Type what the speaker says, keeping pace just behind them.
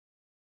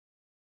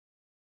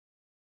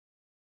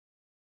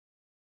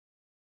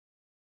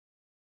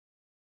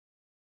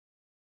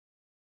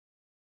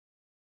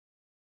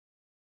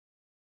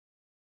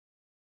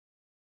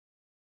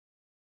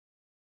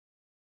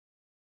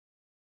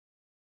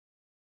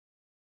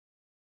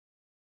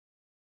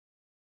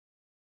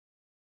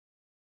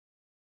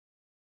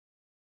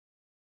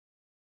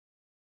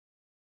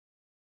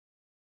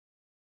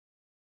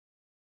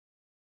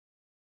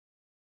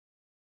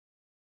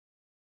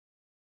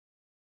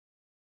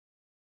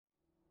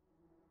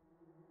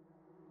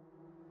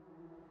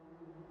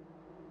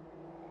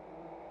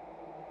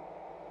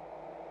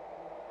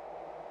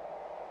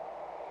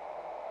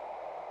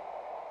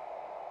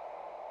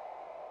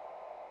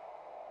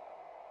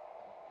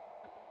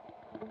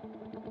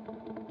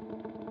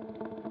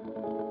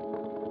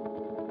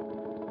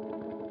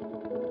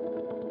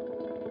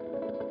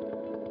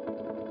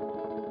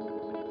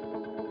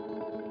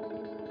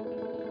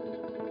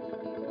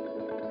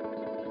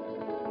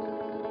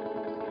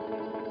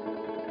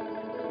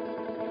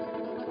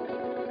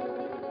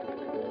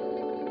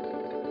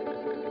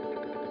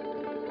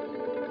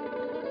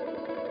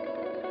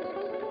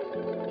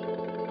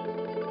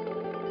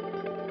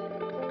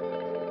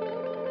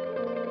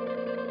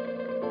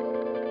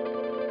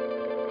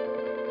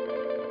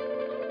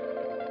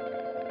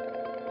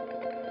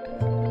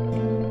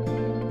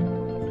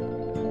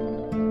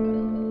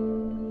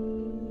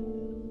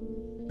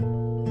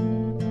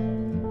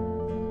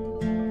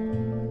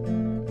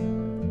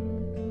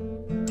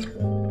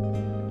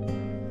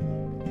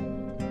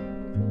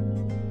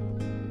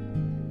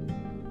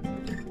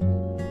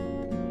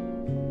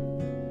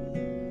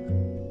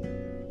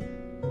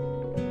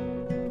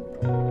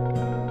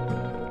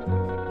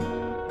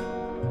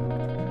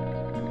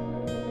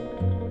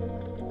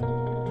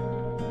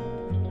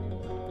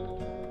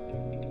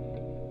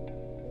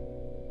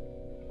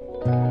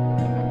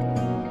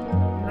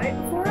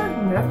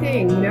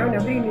thing, you know?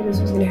 Nobody knew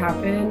this was gonna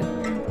happen.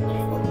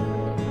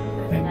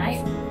 The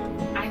night,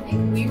 I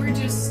think we were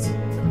just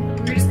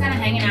kind of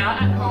hanging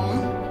out at home.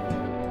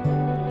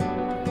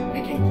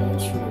 Making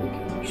plans for the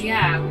weekend.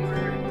 Yeah, we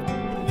were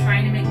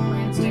trying to make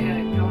plans to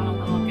go on a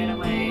little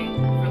getaway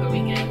for the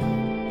weekend.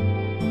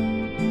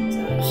 So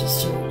I was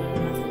just chilling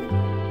doing nothing.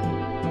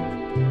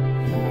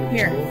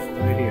 Here.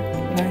 Right here.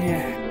 Oh,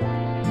 yeah.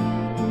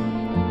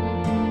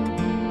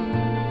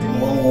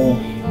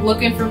 Oh.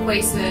 Looking for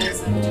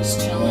places and just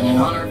chilling and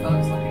on our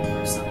phones looking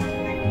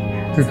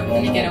for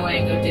something to get away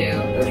and go do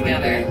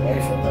together.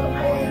 Life at that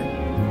point.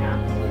 Yeah.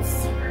 With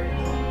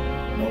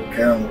no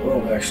care in the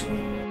world, actually.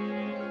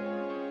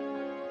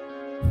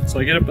 So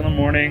I get up in the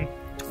morning.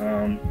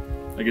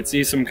 I could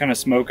see some kind of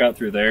smoke out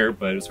through there,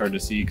 but it was hard to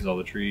see because of all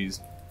the trees.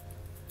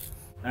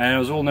 And I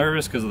was a little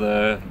nervous because of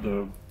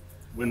the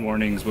wind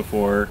warnings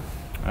before,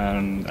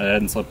 and I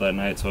hadn't slept that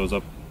night, so I was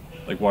up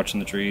like watching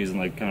the trees and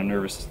like kind of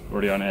nervous,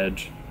 already on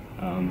edge.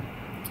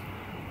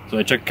 So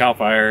I checked CAL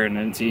FIRE and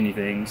I didn't see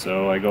anything,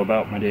 so I go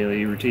about my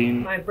daily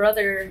routine. My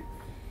brother,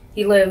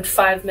 he lived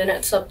 5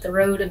 minutes up the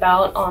road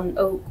about on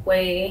Oak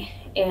Way,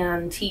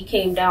 and he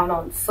came down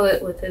on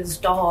foot with his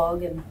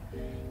dog, and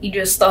he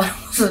just thought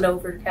it was an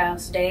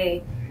overcast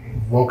day.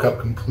 Woke up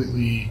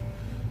completely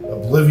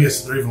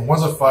oblivious that there even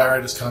was a fire.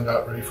 I just kind of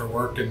got ready for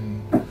work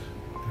and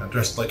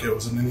dressed like it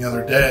was any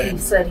other day. He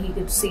said he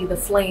could see the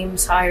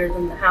flames higher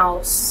than the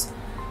house,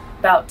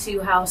 about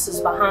 2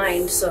 houses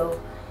behind, so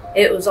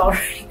it was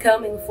already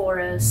coming for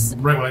us.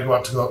 Right when I go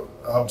out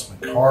to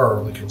my car,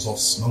 like it was all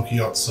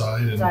smoky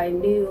outside. And I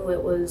knew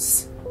it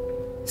was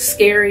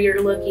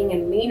scarier looking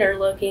and meaner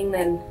looking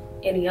than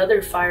any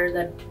other fire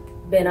that'd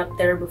been up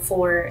there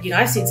before. You know,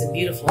 I've seen some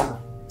beautiful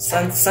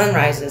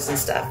sunrises and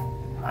stuff.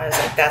 I was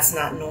like, that's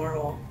not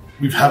normal.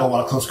 We've had a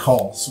lot of close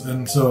calls,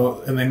 and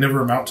they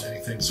never amount to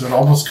anything. So it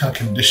almost kind of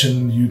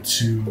conditioned you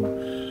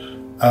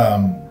to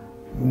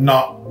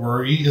not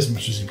worry as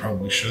much as you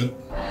probably should.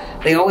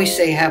 They always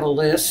say have a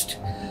list,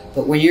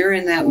 but when you're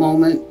in that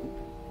moment,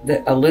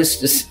 a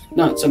list is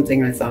not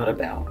something I thought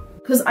about.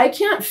 Because I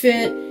can't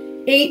fit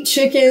 8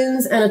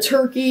 chickens and a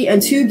turkey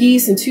and 2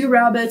 geese and 2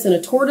 rabbits and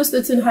a tortoise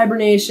that's in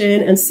hibernation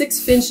and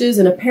 6 finches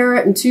and a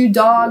parrot and 2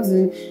 dogs,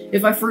 and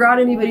if I forgot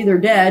anybody, they're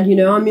dead, you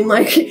know? I mean,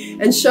 like,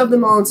 and shove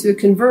them all into a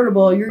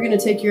convertible. You're gonna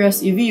take your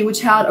SUV,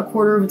 which had a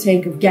 1/4 of a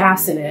tank of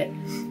gas in it.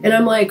 And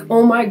I'm like,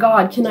 oh my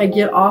God, can I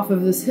get off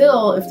of this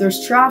hill if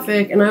there's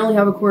traffic and I only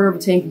have a 1/4 of a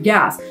tank of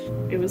gas?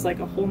 It was like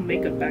a whole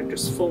makeup bag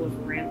just full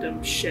of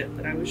random shit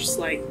that I was just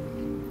like,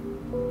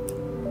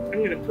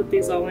 I'm gonna put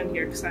these all in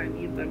here because I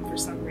need them for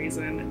some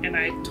reason. And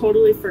I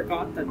totally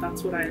forgot that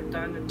that's what I had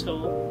done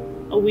until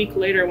a week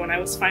later when I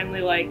was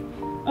finally like,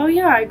 oh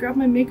yeah, I grabbed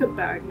my makeup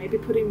bag. Maybe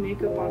putting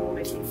makeup on will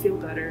make me feel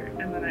better.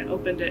 And then I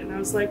opened it and I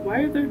was like, why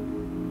are there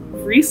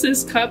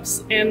Reese's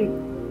cups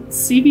and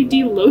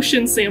CBD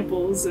lotion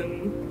samples?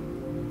 And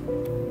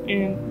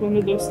one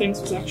of those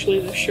things was actually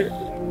the shirt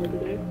that I wore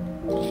today.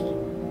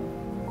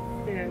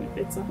 And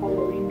it's a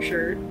Halloween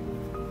shirt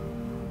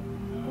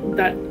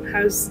that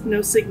has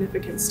no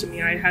significance to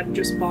me. I had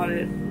just bought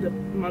it the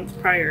month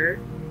prior.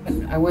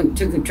 I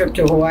took a trip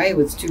to Hawaii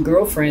with 2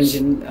 girlfriends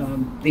in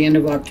the end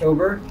of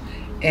October,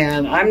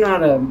 and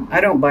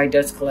I don't buy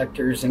dust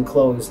collectors and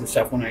clothes and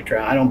stuff when I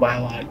travel. I don't buy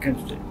a lot because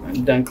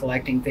I'm done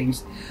collecting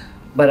things,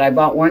 but I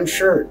bought 1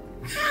 shirt.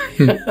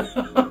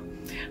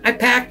 I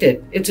packed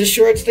it. It's a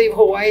short sleeve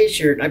Hawaii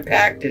shirt. I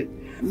packed it.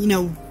 You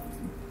know,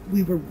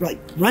 we were like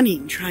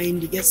running, trying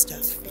to get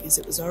stuff because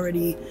it was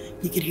already,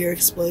 you could hear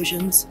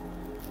explosions.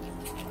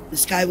 The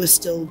sky was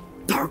still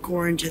dark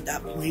orange at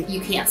that point.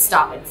 You can't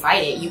stop and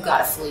fight it. You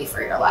gotta flee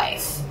for your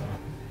life.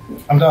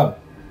 I'm done.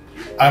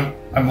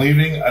 I'm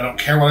leaving. I don't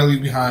care what I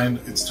leave behind.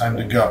 It's time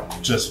to go.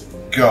 Just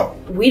go.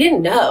 We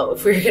didn't know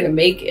if we were gonna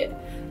make it.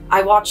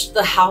 I watched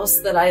the house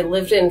that I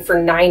lived in for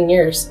 9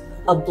 years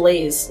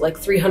ablaze, like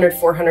 300,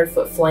 400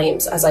 foot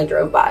flames as I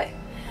drove by.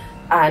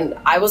 And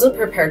I wasn't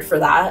prepared for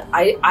that.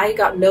 I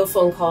got no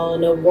phone call,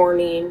 no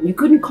warning. You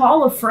couldn't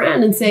call a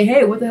friend and say,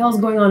 hey, what the hell's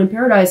going on in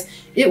Paradise?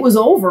 It was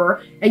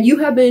over, and you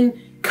have been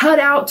cut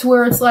out to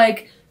where it's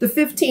like the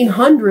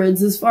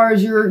 1500s as far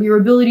as your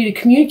ability to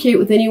communicate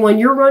with anyone.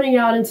 You're running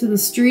out into the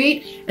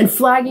street and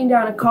flagging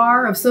down a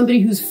car of somebody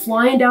who's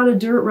flying down a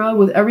dirt road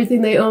with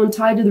everything they own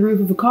tied to the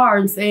roof of a car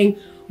and saying,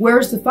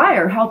 where's the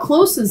fire? How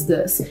close is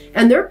this?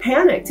 And they're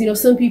panicked. You know,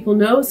 some people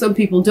know, some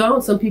people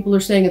don't. Some people are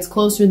saying it's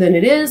closer than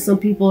it is. Some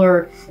people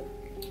are,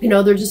 you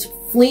know, they're just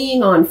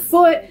fleeing on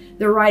foot.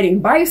 They're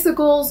riding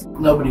bicycles.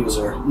 Nobody was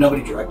there.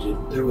 Nobody directed.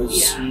 There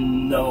was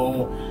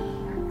no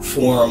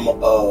form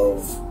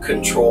of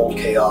controlled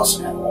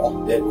chaos at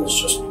all. It was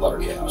just utter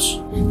chaos.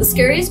 The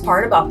scariest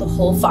part about the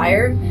whole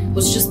fire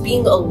was just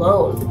being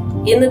alone.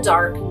 In the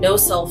dark, no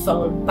cell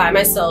phone, by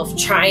myself,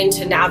 trying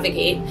to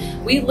navigate.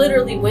 We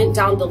literally went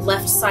down the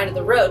left side of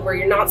the road where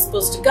you're not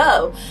supposed to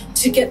go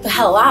to get the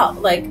hell out.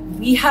 Like,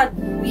 we had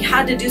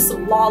to do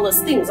some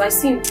lawless things. I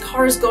seen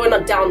cars going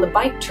down the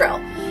bike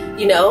trail,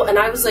 you know, and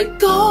I was like,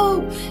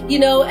 go, you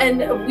know, and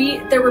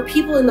there were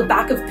people in the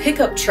back of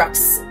pickup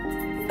trucks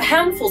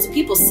handfuls of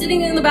people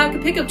sitting in the back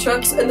of pickup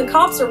trucks and the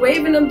cops are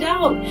waving them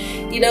down,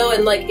 you know,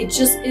 and like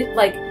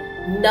like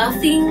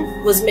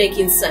nothing was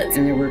making sense.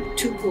 And there were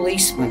 2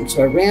 policemen,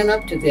 so I ran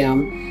up to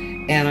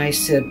them and I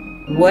said,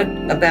 "What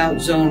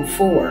about zone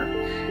 4?"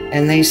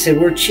 And they said,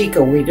 "We're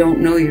Chico, we don't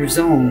know your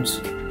zones."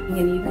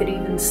 And you could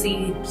even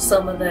see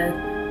some of the,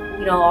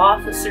 you know,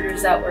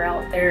 officers that were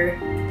out there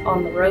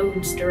on the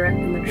roads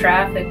directing the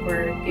traffic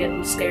were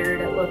getting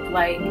scared, it looked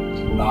like.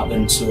 Not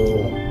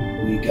until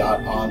we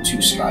got onto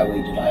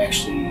Skyway did I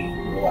actually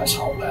realize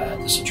how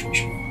bad the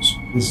situation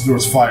was. There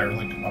was fire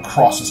like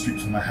across the street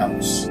from my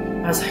house.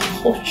 I was like,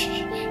 "Oh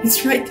shit,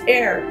 it's right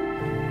there."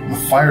 The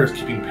fire is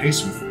keeping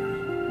pace with me.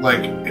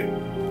 Like,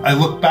 I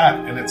look back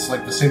and it's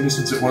like the same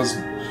distance it was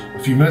a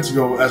few minutes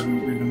ago as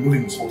we've been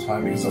moving this whole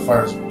time, because the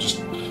fire is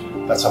just,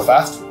 that's how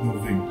fast it's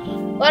moving.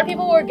 A lot of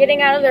people were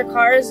getting out of their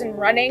cars and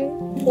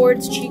running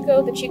towards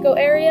Chico, the Chico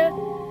area.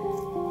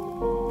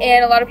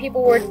 And a lot of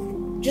people were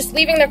just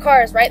leaving their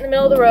cars right in the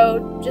middle of the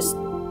road, just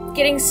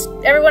getting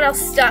everyone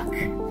else stuck.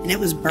 And it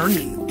was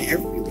burning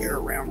everywhere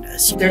around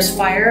us. There's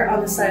fire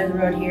on the side of the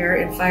road here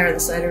and fire on the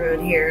side of the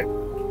road here.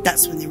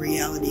 That's when the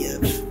reality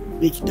of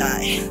we could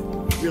die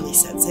really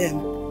sets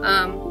in.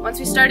 Once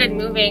we started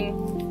moving,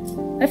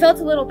 I felt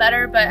a little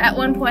better, but at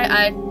one point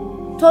I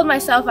told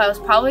myself I was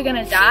probably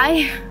gonna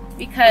die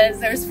because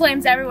there was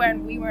flames everywhere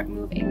and we weren't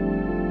moving.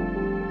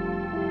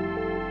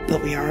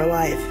 But we are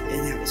alive,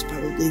 and that was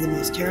probably the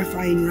most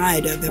terrifying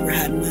ride I've ever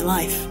had in my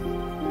life.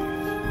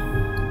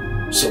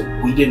 So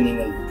we didn't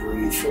even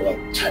breathe for like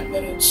 10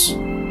 minutes.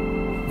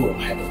 Boom,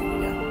 had to leave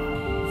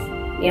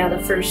again. Yeah, the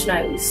first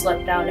night we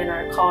slept out in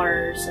our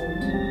cars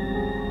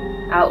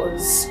and out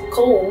was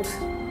cold.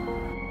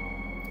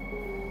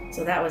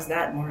 So that was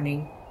that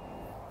morning.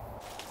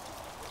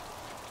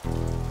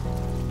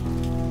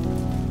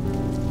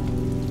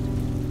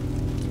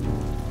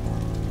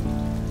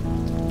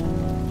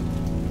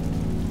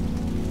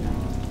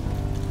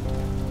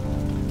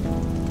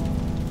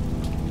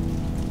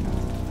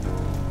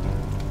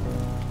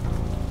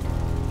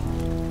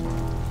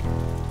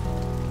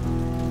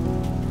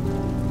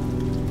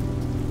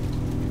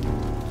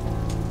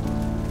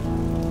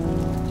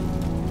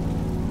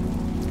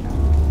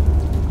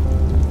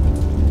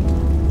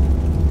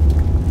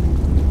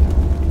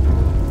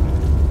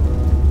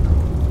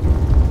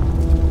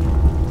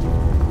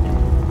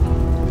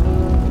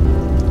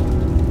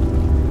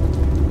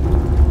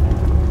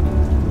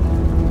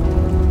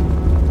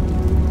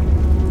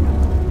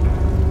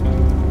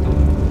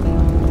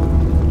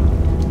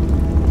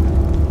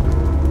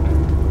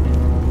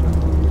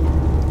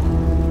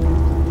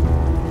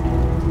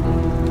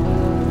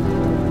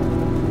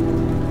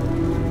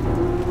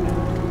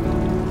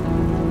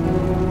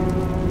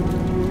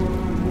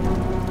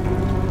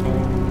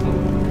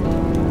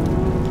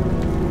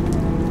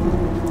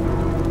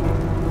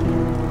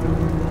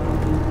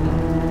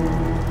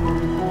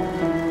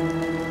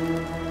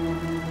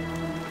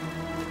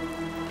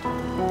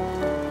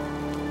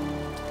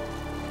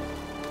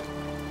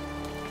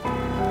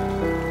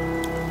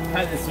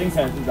 I've had this swing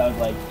set since I was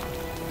like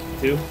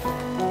 2.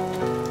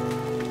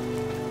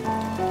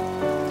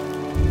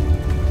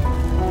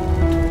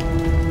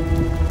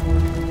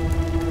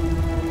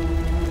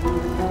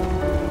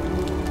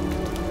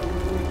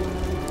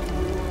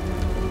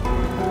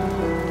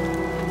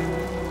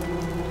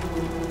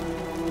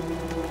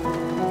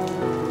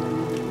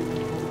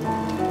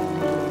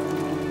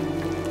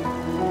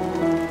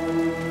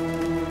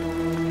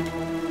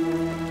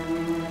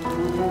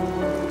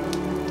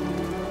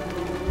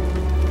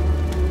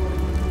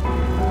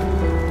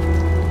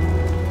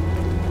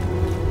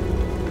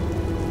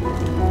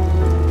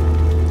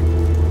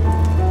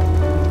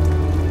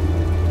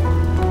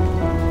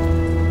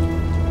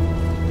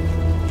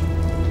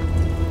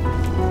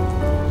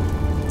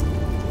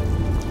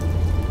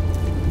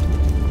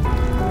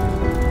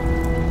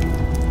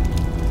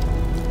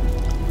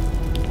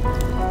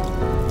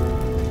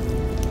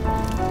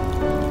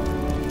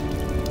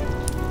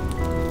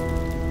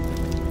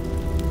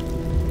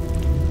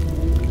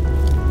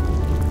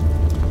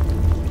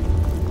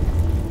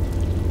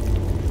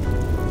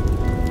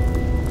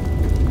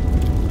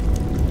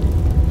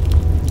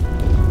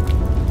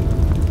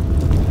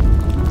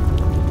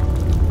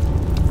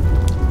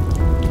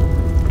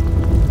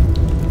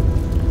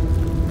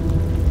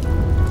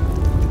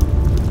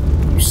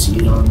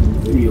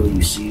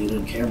 You see it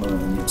in camera,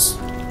 and it's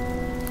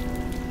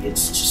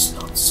just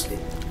not safe.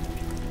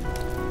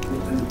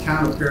 And the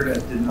town of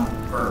Paradise did not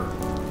burn;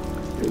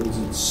 it was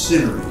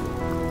incinerated.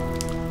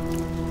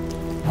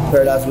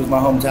 Paradise was my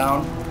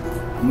hometown.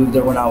 I moved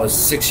there when I was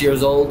 6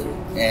 years old,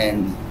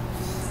 and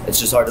it's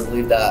just hard to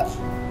believe that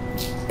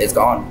it's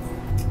gone.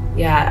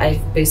 Yeah,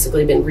 I've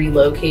basically been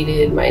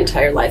relocated my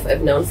entire life.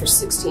 I've known for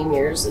 16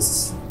 years.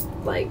 It's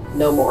like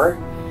no more.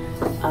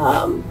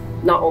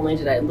 Not only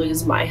did I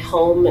lose my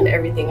home and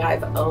everything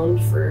I've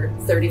owned for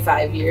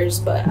 35 years,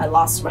 but I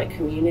lost my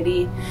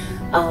community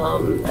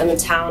and the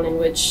town in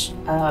which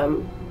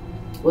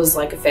was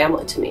like a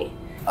family to me.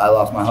 I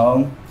lost my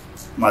home,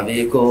 my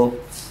vehicle,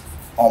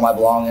 all my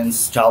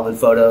belongings, childhood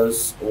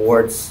photos,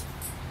 awards,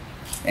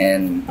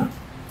 and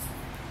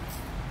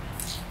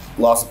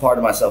lost a part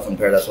of myself when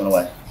Paradise went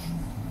away.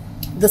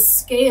 The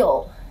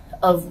scale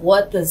of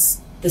what this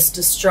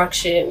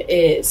destruction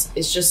is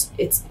just,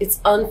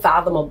 it's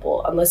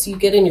unfathomable unless you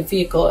get in your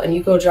vehicle and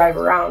you go drive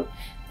around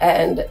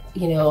and,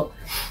 you know,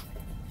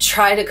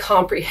 try to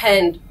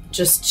comprehend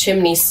just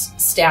chimneys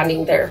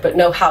standing there, but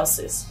no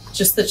houses,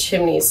 just the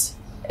chimneys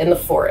in the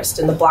forest,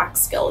 in the black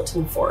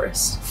skeleton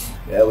forest.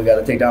 Yeah, we got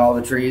to take down all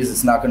the trees.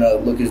 It's not going to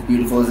look as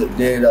beautiful as it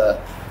did.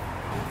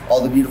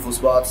 All the beautiful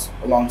spots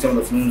along some of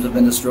the flumes have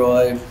been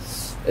destroyed.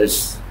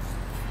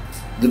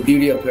 The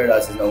beauty of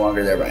Paradise is no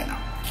longer there right now.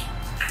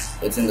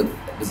 It's in the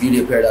beauty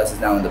of Paradise is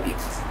now in the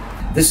people.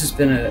 This has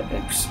been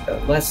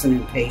a lesson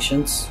in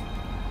patience.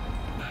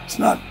 It's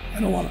not, I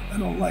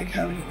don't like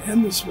having it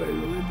end this way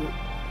really, but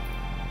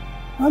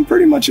I'm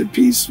pretty much at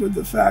peace with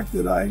the fact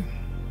that I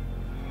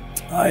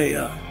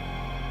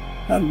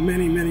had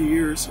many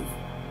years of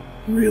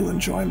real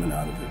enjoyment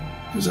out of it,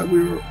 because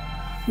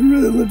we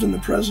really lived in the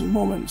present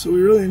moment, so we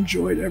really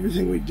enjoyed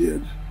everything we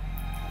did,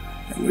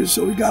 and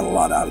so we got a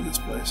lot out of this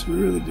place. We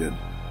really did.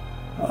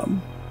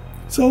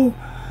 So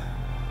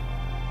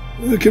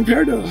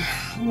compared to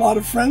a lot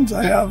of friends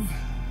I have,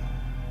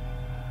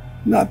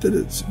 not that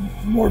it's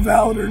more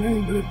valid or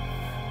anything,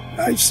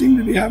 but I seem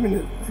to be having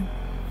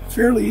a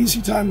fairly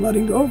easy time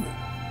letting go of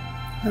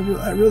it.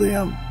 I really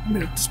am. I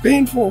mean, it's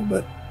painful,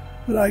 but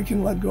I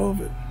can let go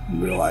of it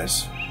and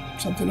realize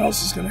something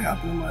else is going to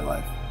happen in my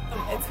life.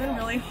 It's been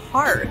really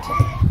hard.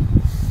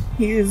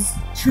 He is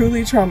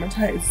truly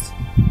traumatized.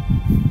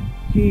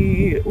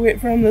 He went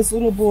from this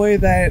little boy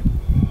that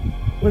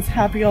was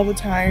happy all the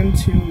time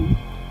to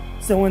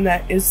someone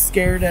that is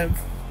scared of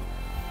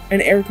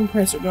an air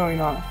compressor going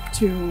off,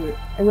 to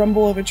a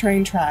rumble of a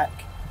train track,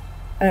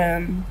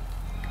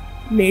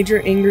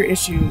 major anger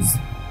issues.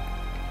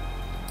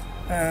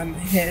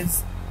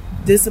 His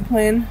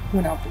discipline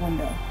went out the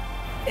window.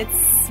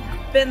 It's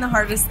been the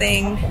hardest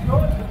thing.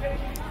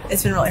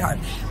 It's been really hard,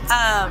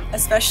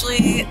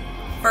 especially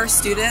for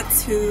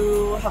students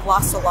who have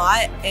lost a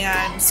lot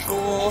and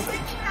school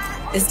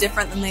is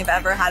different than they've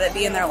ever had it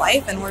be in their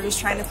life, and we're just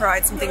trying to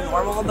provide something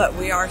normal, but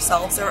we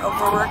ourselves are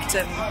overworked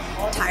and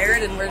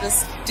tired, and we're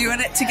just doing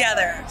it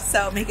together,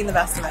 so making the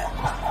best of it.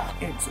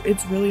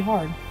 It's really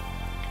hard.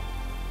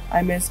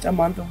 I missed a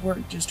month of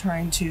work just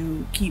trying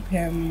to keep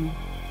him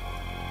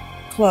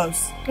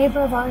close. A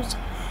neighbor of ours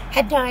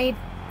had died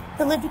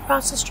that lived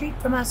across the street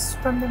from us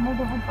from the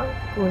mobile home park.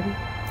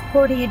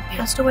 Gordy had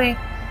passed away,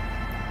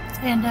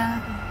 and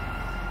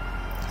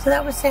so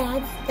that was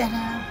sad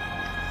that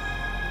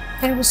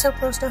and it was so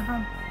close to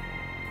home.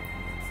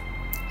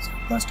 So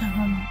close to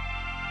home.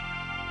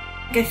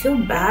 I feel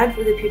bad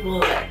for the people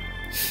that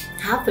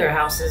have their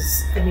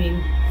houses. I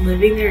mean,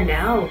 living there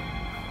now,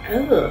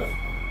 ugh.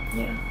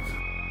 Yeah.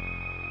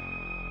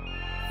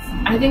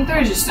 I think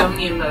there's just so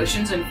many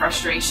emotions and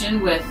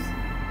frustration with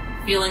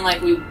feeling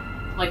like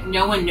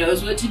no one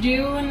knows what to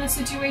do in this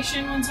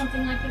situation when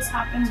something like this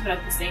happens, but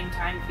at the same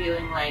time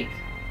feeling like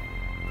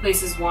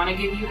places want to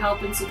give you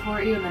help and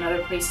support you, and then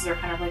other places are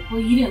kind of like, well,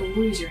 you didn't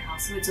lose your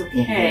house, so it's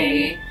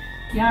okay.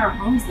 Mm-hmm. Yeah, our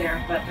home's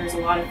there, but there's a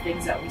lot of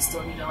things that we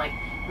still need to like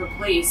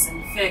replace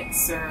and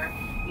fix, or,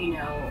 you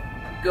know,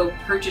 go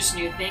purchase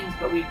new things,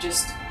 but we've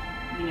just,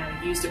 you know,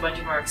 used a bunch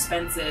of our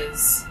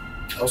expenses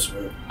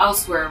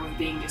elsewhere with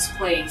being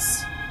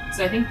displaced.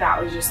 So I think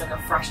that was just like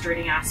a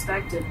frustrating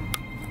aspect and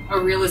a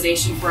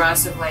realization for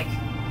us of like,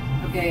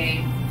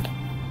 okay,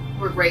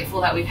 we're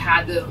grateful that we've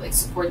had the like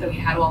support that we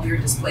had while we were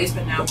displaced,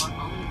 but now we're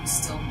home and we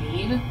still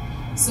need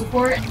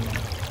support.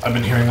 I've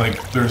been hearing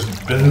like there's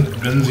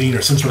benzene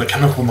or some sort of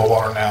chemical in the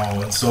water now,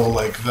 and so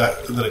like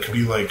that it could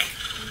be like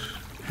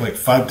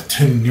 5 to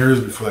 10 years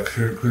before that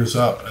clears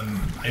up, and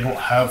I don't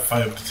have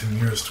 5 to 10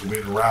 years to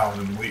wait around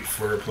and wait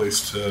for a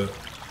place to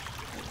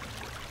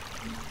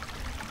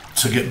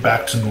get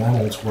back to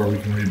normal, to where we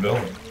can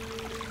rebuild.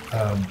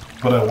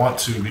 But I want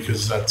to,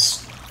 because that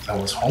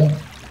was home.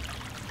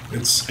 I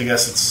guess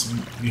it's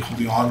me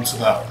holding on to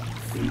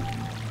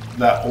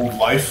that old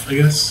life, I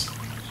guess.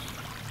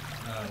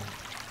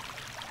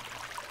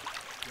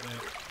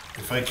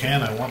 If I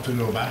can, I want to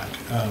go back.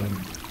 I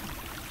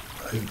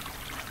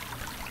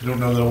don't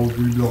know that I will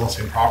rebuild the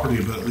same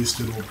property, but at least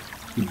it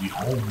would be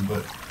home.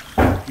 But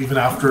even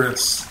after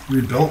it's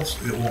rebuilt,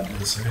 it won't be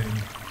the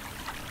same.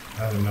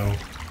 I don't know.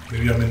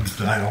 Maybe I'm in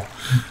denial.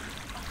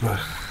 But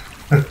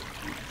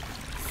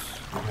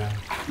yeah.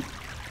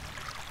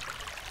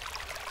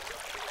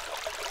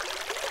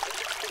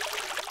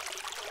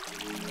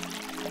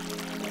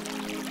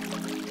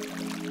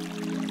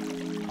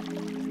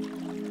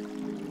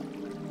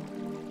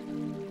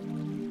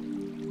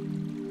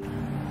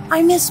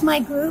 I miss my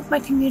group, my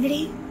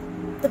community,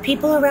 the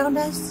people around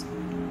us.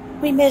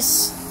 We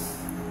miss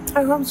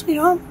our home sweet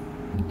home.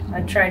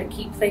 I try to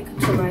keep thinking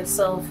to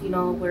myself, you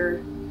know,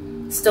 we're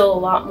still a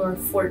lot more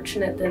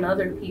fortunate than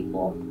other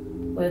people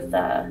with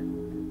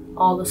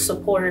all the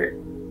support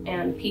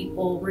and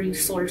people,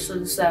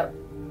 resources that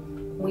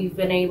we've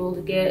been able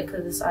to get,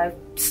 because I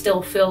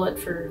still feel it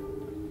for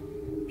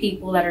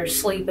people that are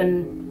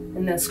sleeping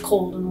in this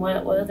cold and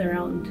wet weather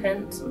out in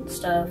tents and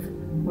stuff.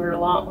 We're a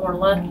lot more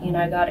lucky, and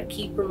I gotta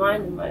keep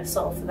reminding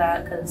myself of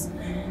that, because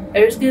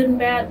there's good and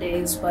bad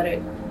days, but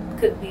it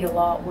could be a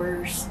lot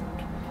worse.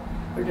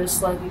 We're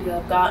just lucky to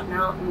have gotten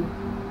out and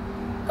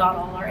got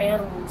all our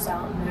animals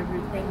out and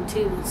everything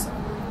too. So.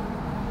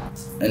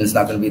 And it's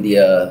not going to be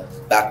the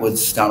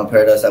backwoods town of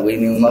Paradise that we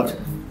knew and loved?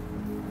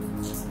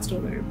 It's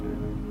still there, but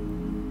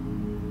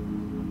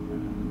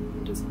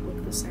it doesn't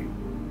look the same.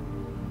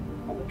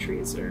 All the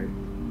trees are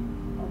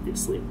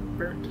obviously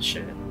burnt to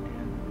shit,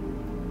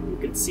 and you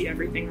could see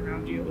everything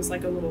around you. It was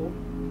like a little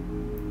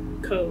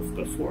cove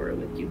before,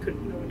 like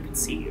no one could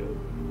see you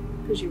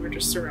because you were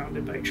just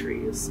surrounded by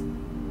trees.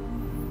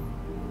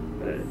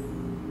 But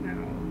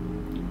now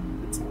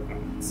it's all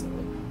gone, so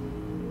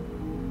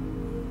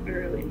I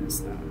really miss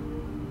that.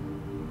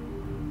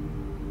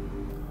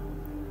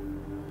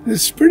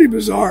 It's pretty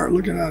bizarre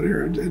looking out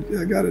here.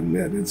 I gotta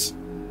admit, it's.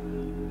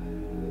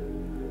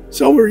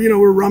 So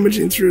we're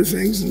rummaging through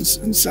things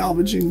and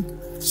salvaging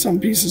some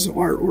pieces of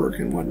artwork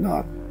and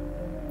whatnot.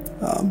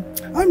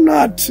 I'm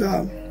not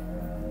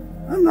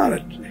a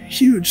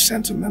huge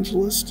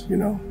sentimentalist, I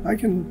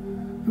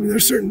mean,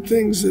 there's certain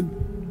things that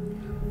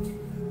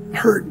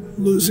hurt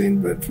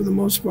losing, but for the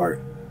most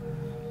part,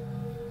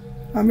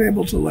 I'm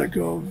able to let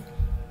go of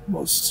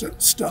most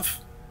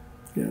stuff.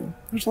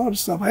 There's a lot of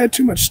stuff. I had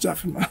too much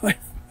stuff in my life,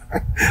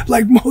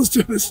 like most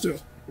of us do,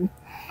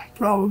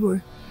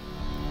 probably.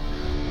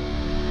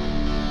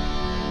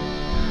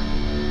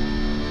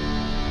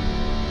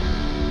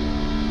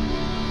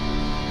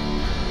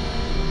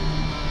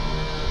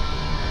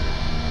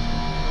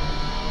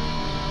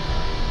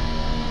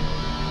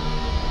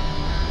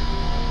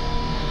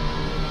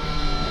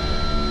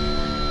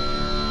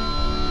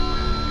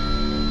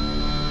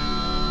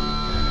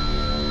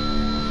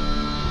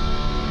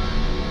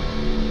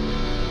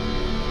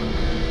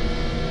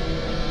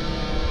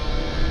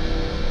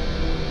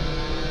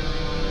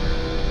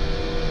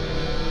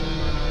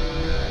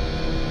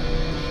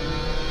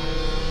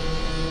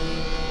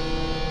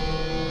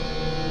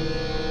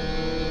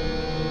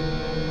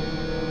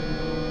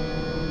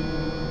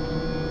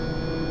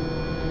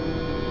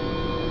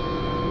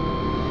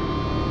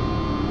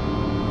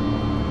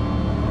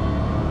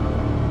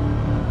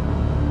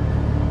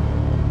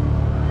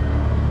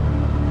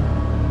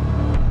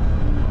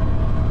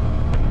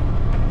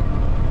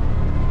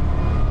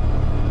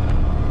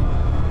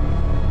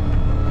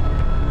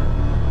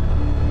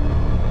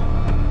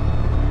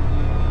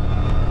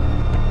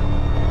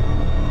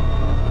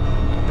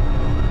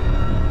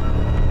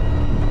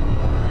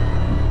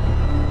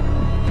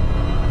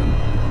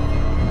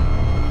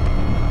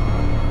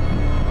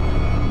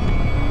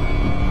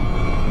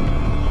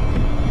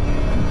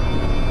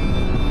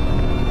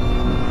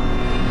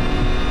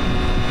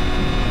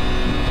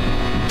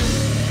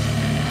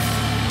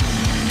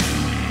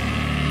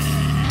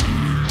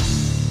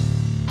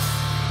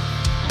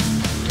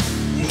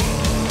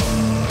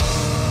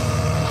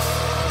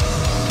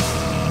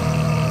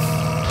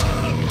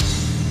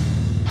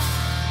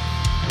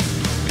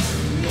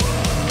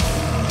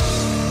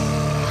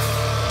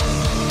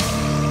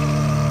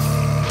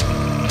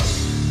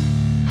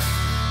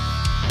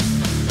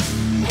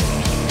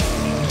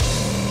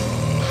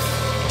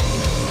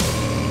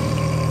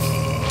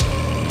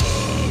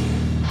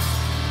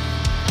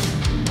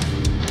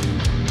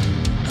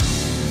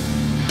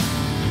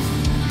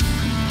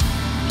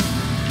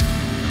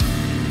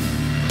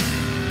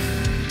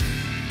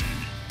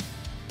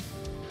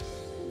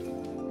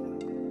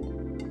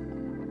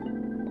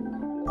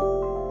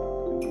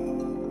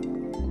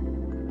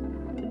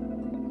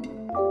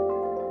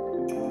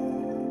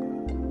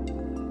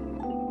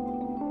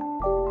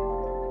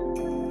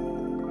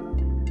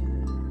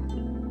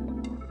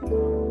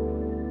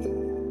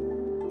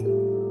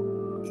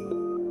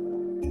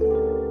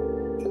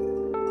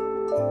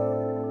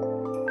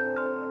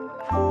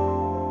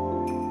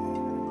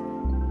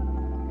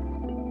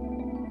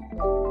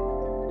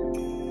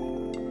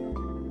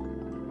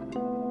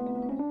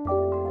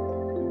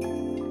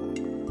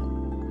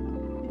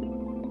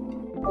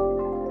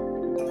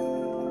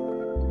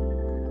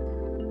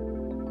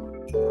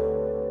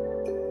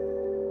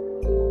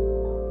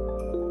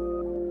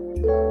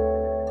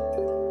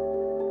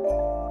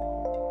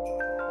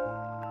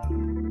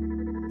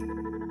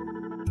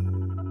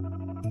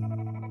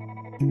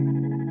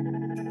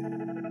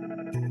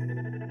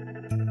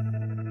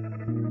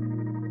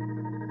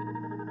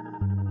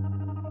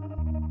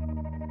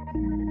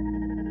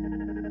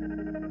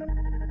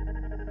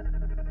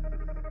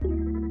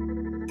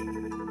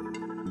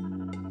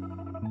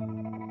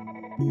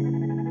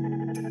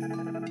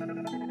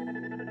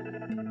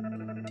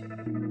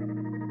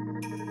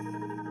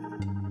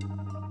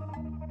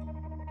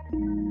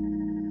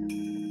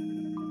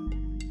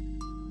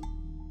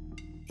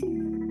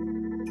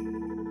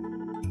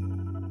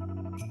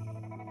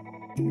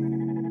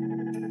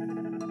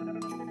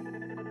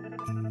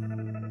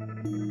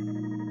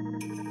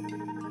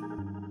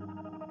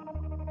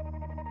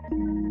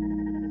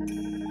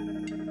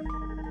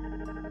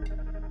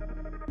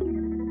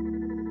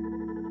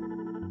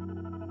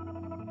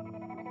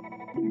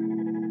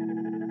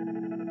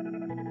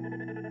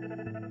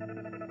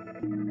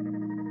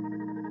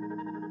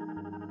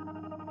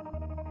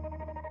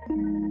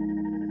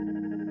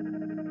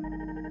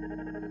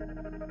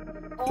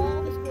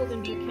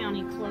 Andrew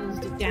County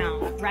closed it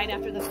down right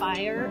after the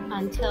fire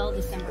until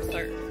December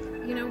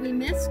 3rd. You know, we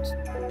missed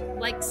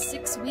like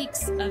 6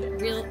 weeks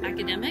of real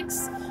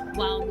academics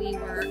while we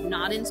were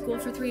not in school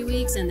for 3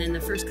 weeks, and then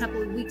the first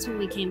couple of weeks when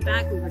we came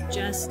back, we were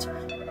just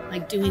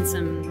like doing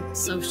some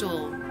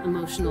social,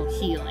 emotional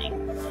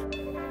healing.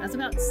 That's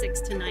about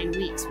 6 to 9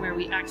 weeks where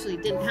we actually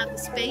didn't have the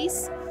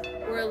space,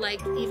 or like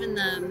even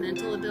the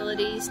mental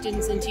ability,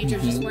 students and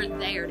teachers just weren't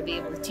there to be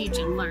able to teach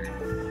and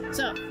learn.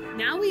 So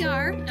now we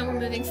are, and we're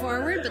moving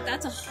forward, but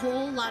that's a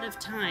whole lot of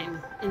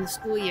time in the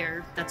school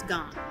year that's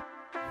gone.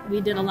 We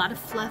did a lot of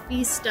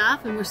fluffy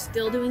stuff, and we're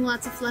still doing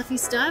lots of fluffy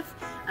stuff.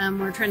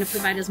 We're trying to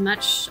provide as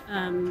much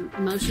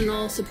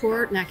emotional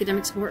support and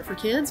academic support for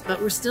kids, but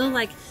we're still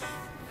like,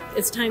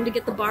 it's time to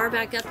get the bar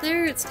back up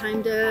there. It's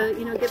time to,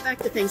 you know, get back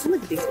to things. And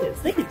look at these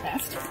kids. They can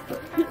test.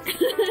 I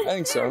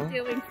think so.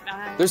 They're doing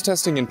fine. There's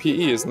testing in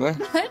PE, isn't there?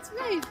 That's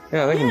right.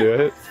 Yeah, they can do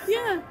it.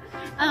 Yeah.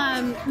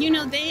 You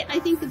know, I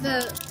think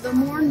the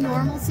more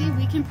normalcy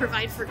we can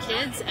provide for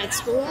kids at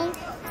school,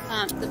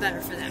 the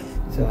better for them.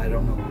 So I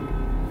don't know.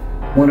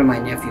 One of my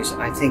nephews,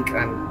 I think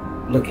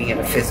I'm looking at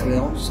a fifth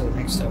wheel, so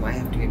next time I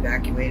have to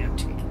evacuate, I'm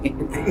taking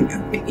everything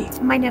with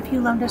me. My nephew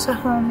loaned us a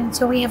home, and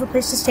so we have a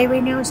place to stay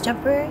right now. It's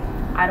temporary.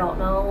 I don't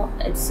know.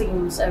 It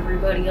seems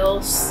everybody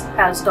else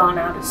has gone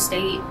out of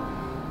state.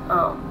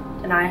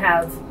 And I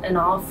have an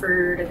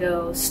offer to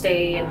go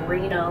stay in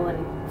Reno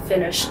and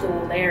finish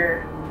school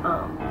there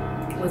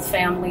with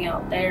family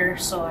out there,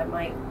 so I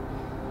might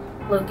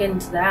look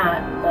into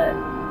that. But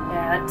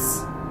yeah,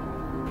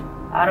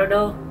 I don't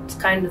know. It's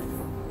kind of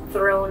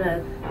thrown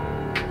into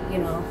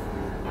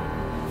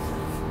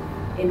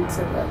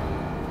the,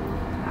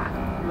 I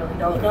really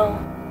don't know.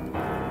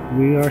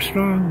 We are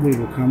strong. We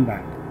will come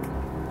back.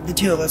 The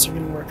two of us are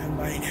going to work on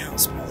buying a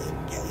house probably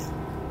in Gallia.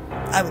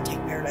 I would take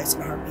Paradise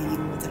in a heartbeat,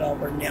 even with it all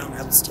burned down.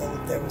 I would still,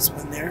 if there was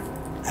one there,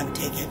 I would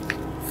take it.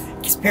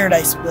 Because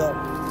Paradise will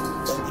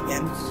build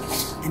again,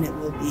 and it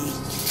will be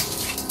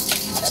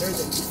better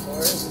than before.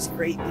 It was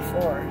great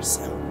before,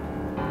 so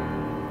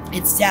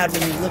it's sad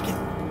when you look at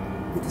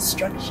the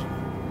destruction,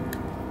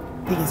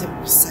 because it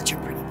was such a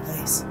pretty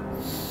place. I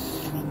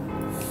mean,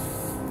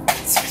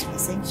 it's supposed to be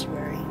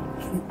sanctuary.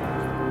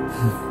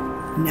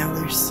 Now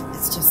it's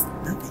just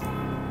nothing.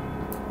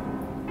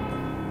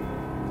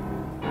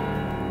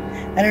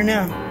 I don't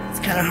know. It's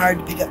kind of hard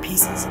to pick up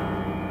pieces,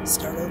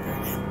 start over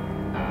again.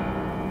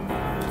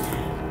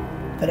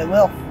 But I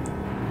will.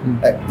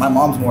 Hey, my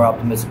mom's more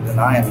optimistic than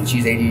I am, and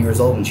she's 80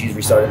 years old and she's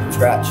restarting from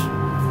scratch.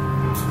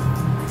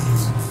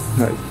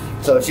 Right.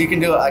 So if she can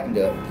do it, I can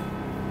do it.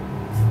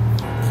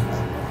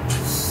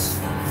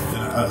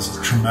 Yeah, as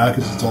traumatic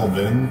as it's all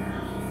been,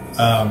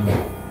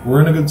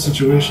 we're in a good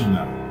situation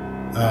now.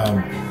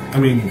 I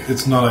mean,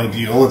 it's not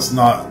ideal. It's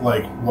not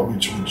like what we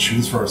would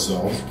choose for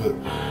ourselves, but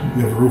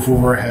we have a roof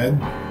over our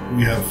head.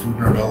 We have food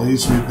in our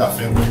bellies. We've got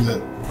family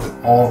that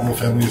all of the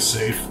family is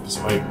safe,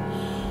 despite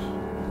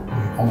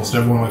almost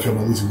everyone in my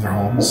family losing their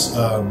homes.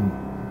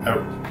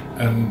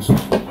 And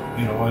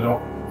you know,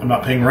 I'm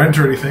not paying rent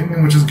or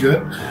anything, which is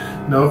good.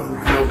 No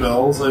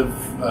bills.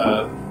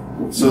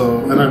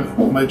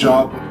 My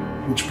job,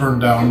 which burned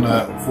down,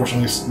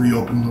 fortunately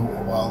reopened a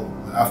while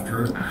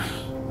after.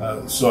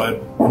 So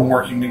I'm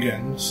working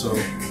again. So,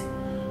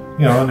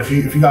 you know, and if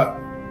you got a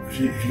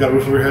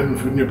roof over your head and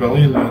food in your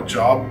belly and a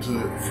job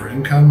for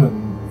income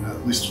and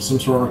at least some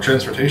sort of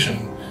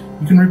transportation,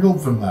 you can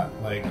rebuild from that.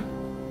 Like,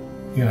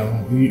 you know,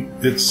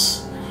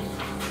 there's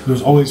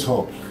always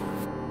hope.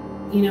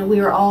 You know,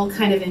 we were all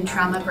kind of in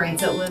trauma brain,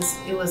 so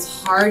it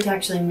was hard to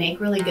actually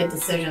make really good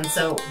decisions.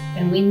 So,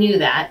 and we knew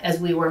that as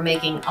we were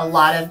making a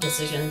lot of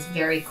decisions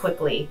very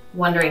quickly,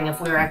 wondering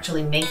if we were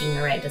actually making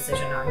the right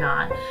decision or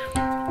not.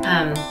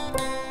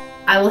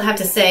 I will have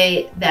to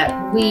say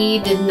that we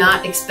did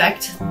not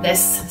expect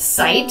this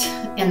site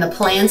and the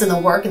plans and the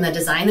work and the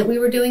design that we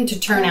were doing to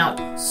turn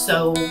out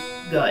so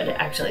good.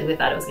 Actually, we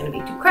thought it was going to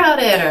be too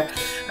crowded,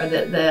 or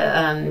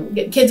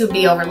the kids would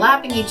be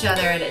overlapping each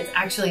other, and it's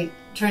actually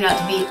turned out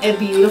to be a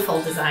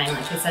beautiful design.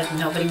 Like I said,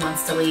 nobody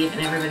wants to leave,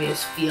 and everybody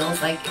just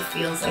feels like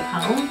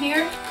home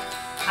here.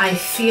 I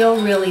feel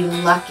really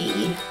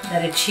lucky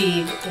that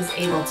Achieve is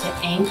able to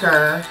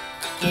anchor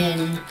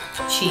in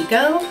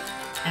Chico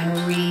and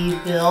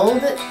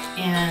rebuild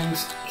and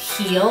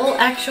heal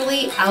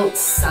actually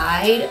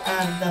outside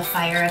of the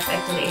fire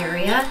affected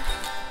area.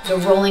 The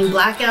rolling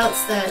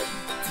blackouts that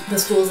the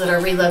schools that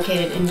are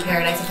relocated in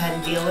Paradise have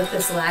had to deal with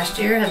this last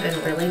year have been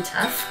really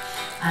tough.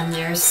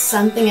 There's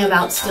something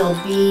about still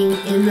being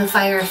in the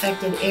fire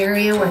affected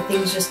area where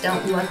things just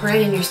don't look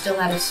right and you're still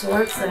out of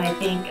sorts that I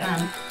think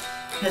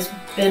has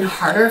been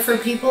harder for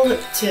people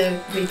to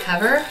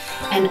recover.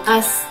 And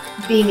us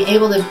being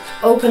able to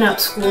open up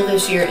school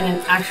this year in an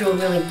actual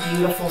really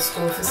beautiful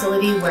school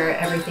facility where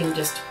everything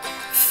just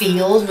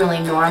feels really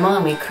normal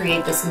and we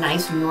create this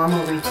nice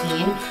normal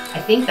routine,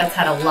 I think that's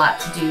had a lot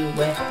to do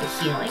with the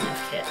healing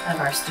of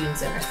our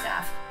students and our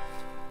staff.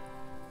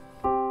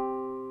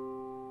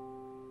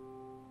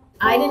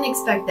 I didn't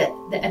expect that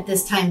at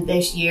this time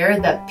this year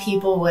that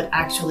people would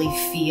actually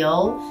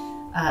feel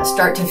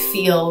start to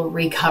feel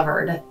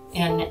recovered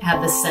and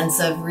have this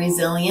sense of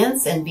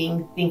resilience and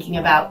thinking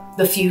about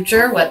the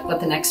future, what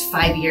the next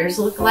 5 years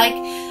look like.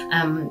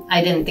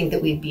 I didn't think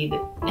that we'd be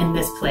in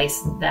this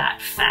place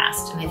that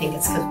fast, and I think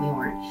it's because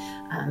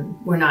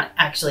we're not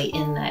actually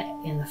in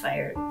the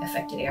fire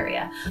affected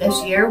area.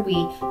 This year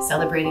we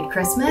celebrated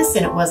Christmas,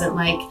 and it wasn't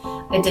like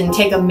it didn't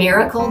take a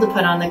miracle to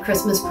put on the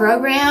Christmas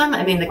program.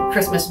 I mean, the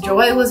Christmas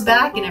joy was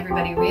back and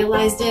everybody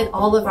realized it.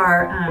 All of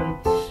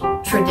our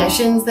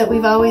traditions that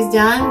we've always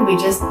done, we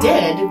just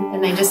did,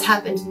 and they just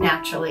happened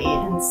naturally.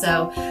 And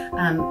so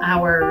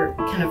our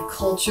kind of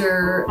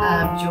culture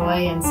of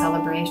joy and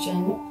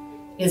celebration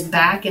is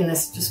back in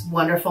this just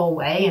wonderful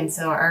way. And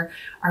so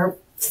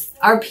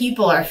our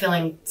people are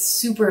feeling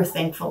super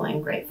thankful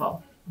and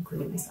grateful,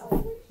 including myself.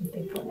 I'm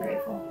thankful and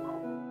grateful.